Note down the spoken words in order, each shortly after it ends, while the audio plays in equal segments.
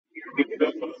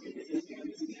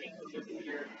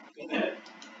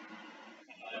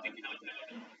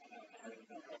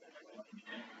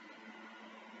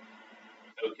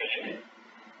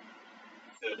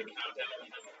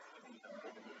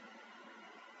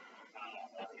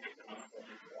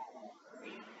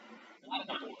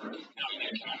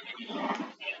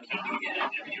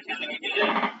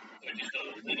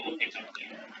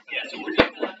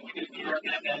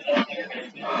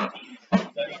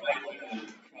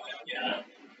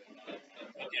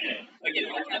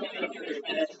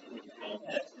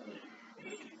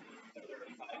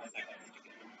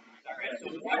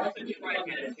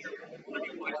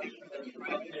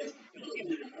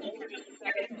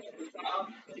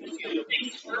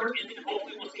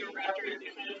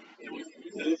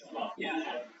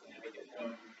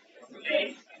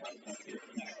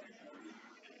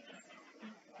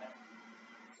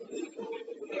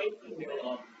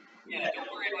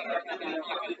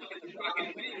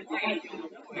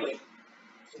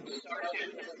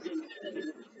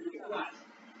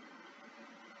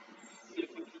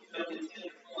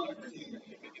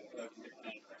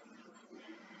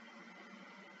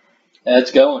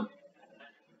It's going.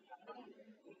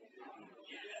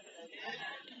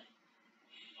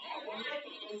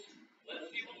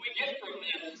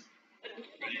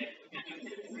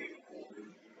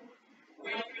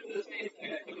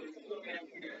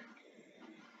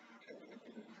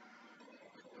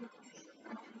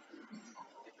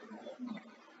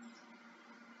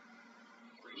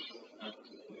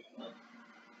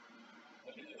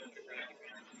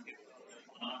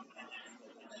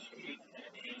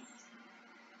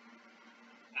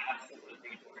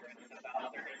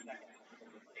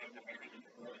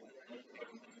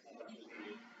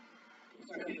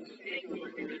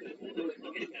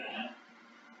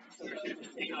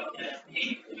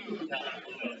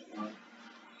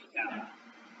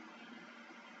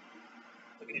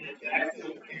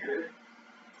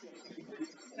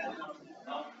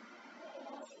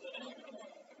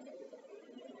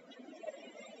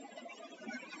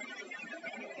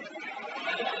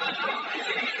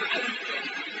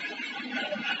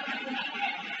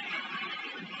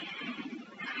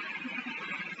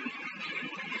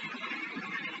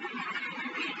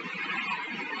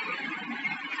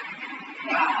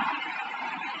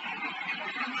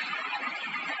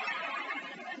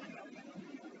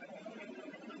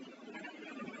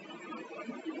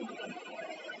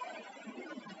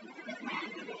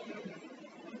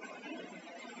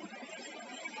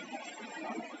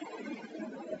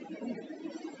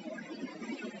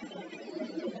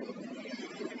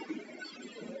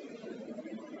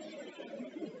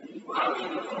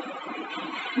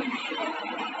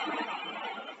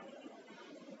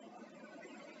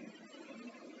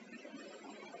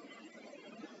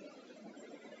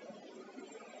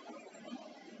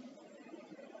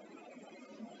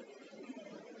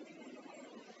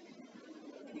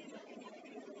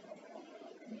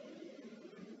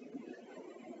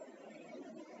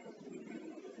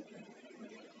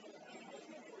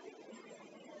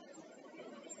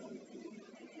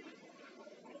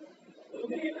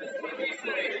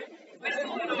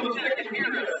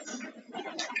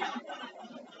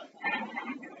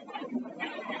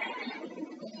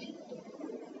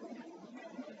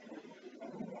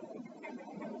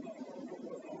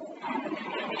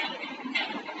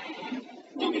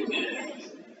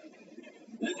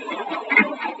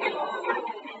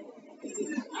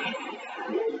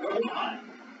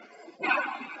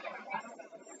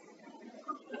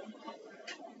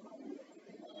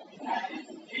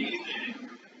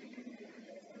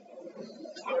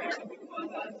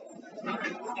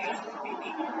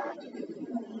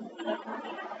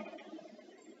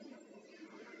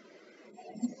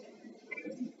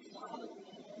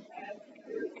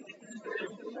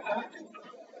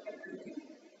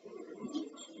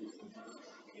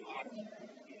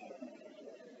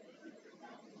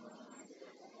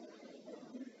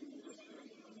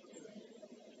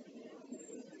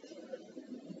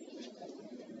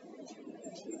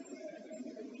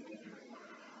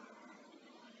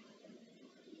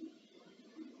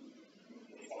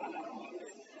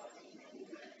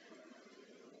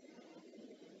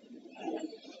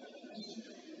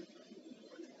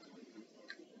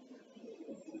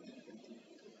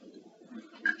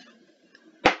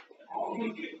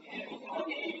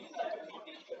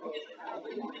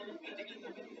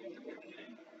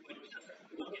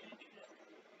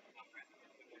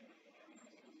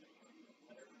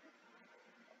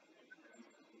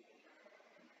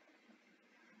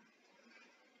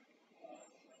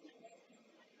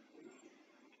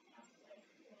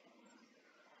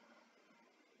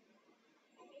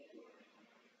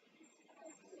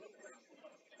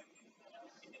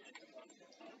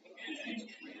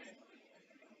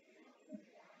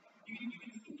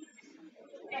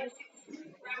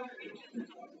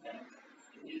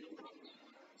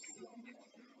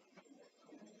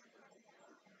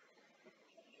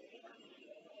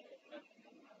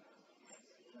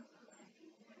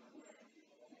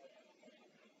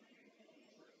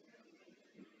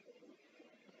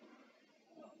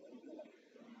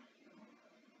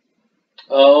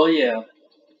 Oh yeah.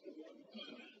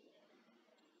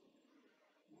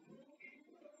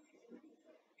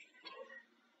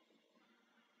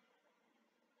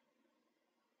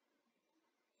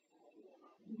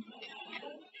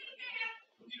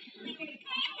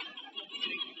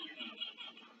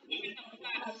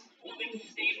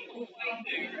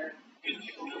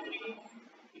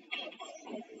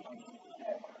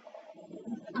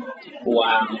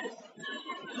 Wow.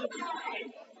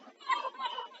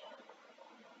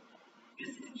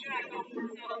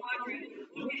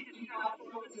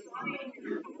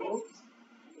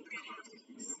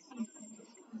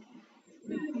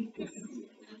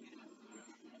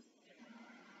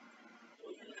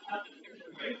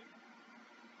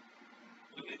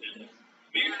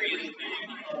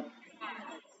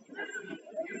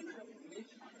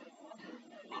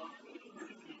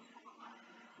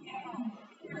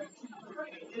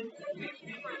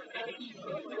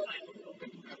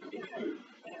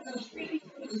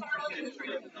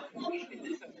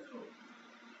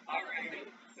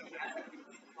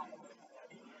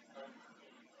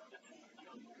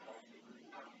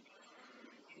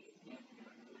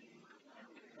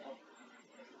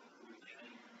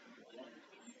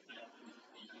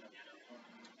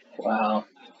 Wow.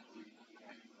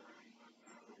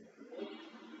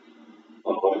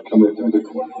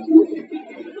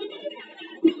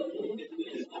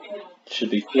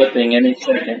 Should be flipping any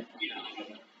second.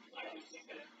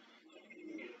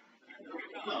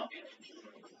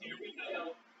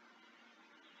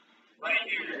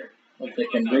 If they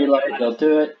can relight, they'll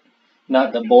do it.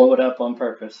 Not to blow it up on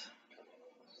purpose.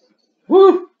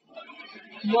 Woo!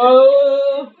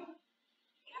 Whoa!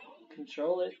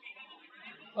 Control it.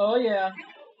 Oh yeah.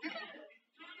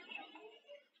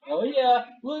 Oh yeah.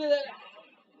 Look at that.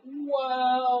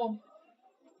 Wow.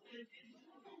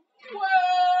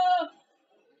 Wow!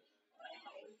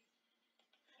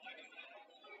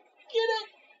 Get it!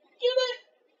 Get it!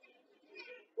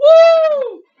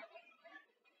 Woo!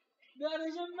 That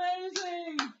is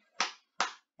amazing!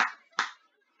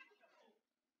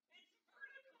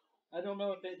 I don't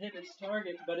know if it hit its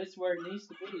target, but it's where it needs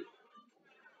to be.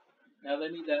 Now they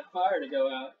need that fire to go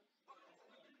out.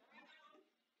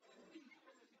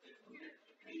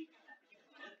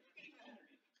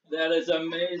 That is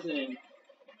amazing.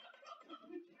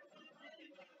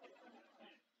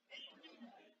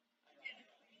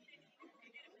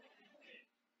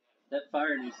 That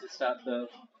fire needs to stop though.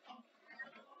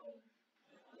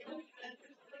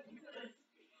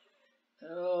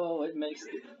 Oh, it makes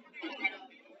it.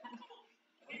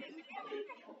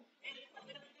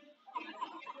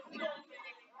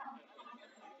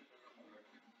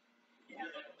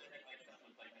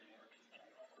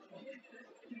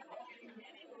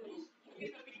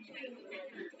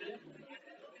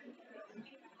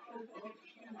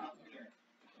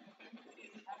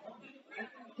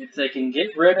 If they can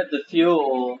get rid of the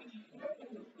fuel,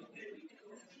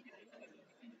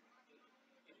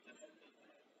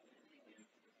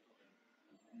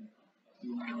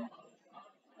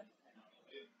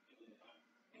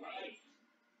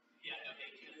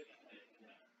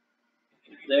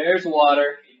 there's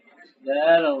water.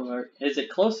 That'll work. Is it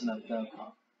close enough though?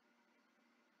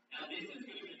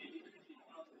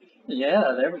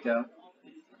 Yeah, there we go.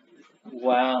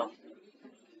 Wow.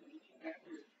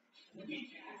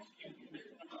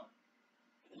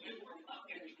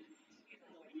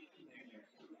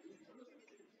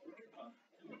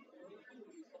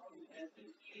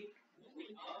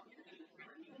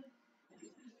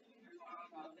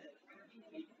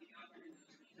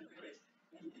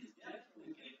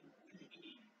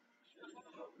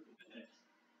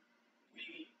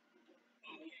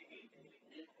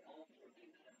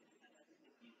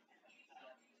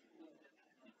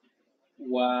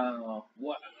 Wow.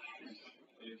 Wow.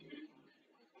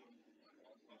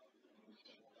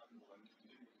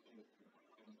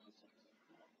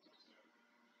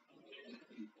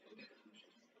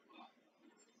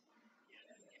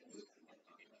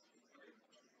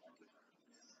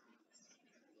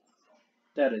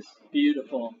 That is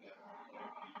beautiful.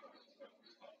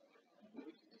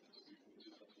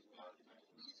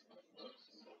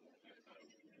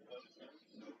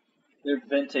 They're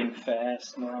venting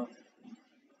fast now.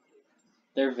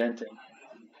 They're venting.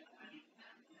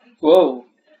 Whoa.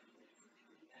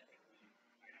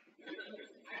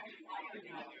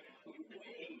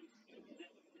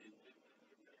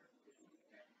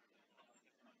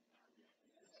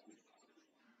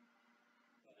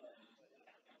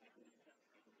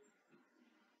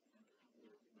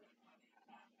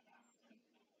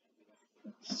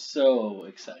 So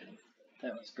exciting.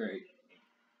 That was great.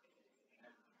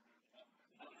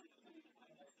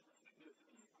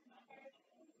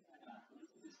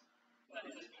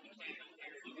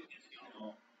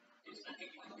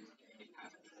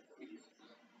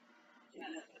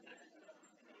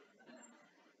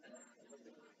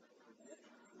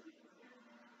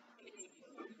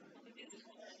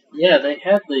 Yeah,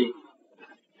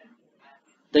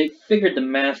 they figured the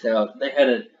math out. They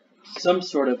had some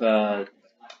sort of a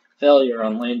failure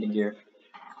on landing gear,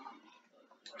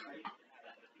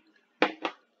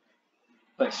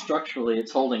 but structurally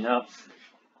it's holding up.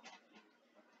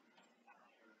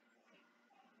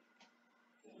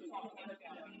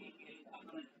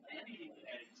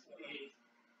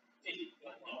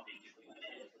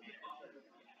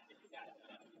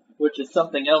 Which is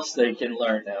something else they can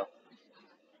learn now.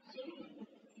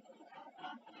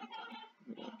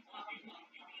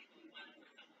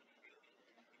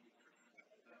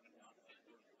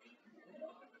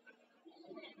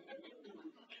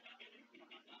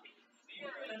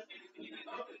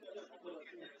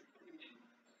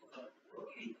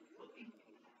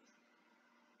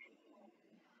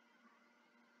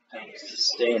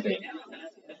 Standing.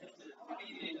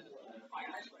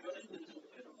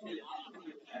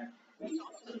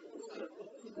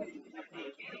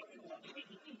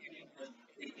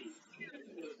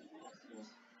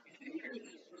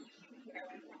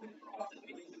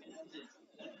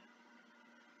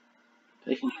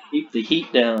 They can keep the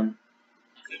heat down.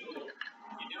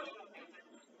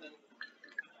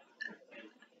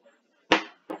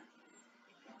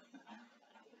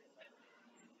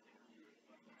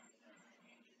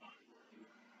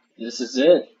 This is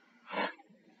it.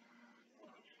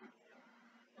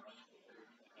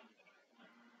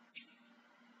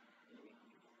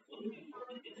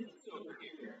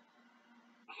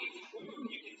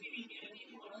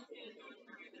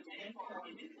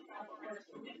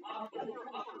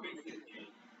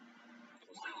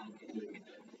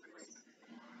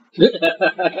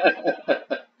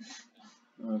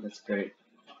 Oh, that's great.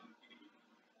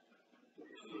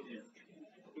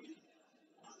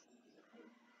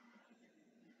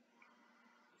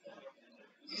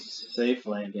 Safe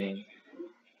landing.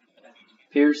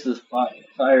 Appears the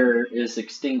fire is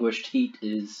extinguished. Heat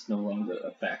is no longer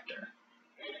a factor.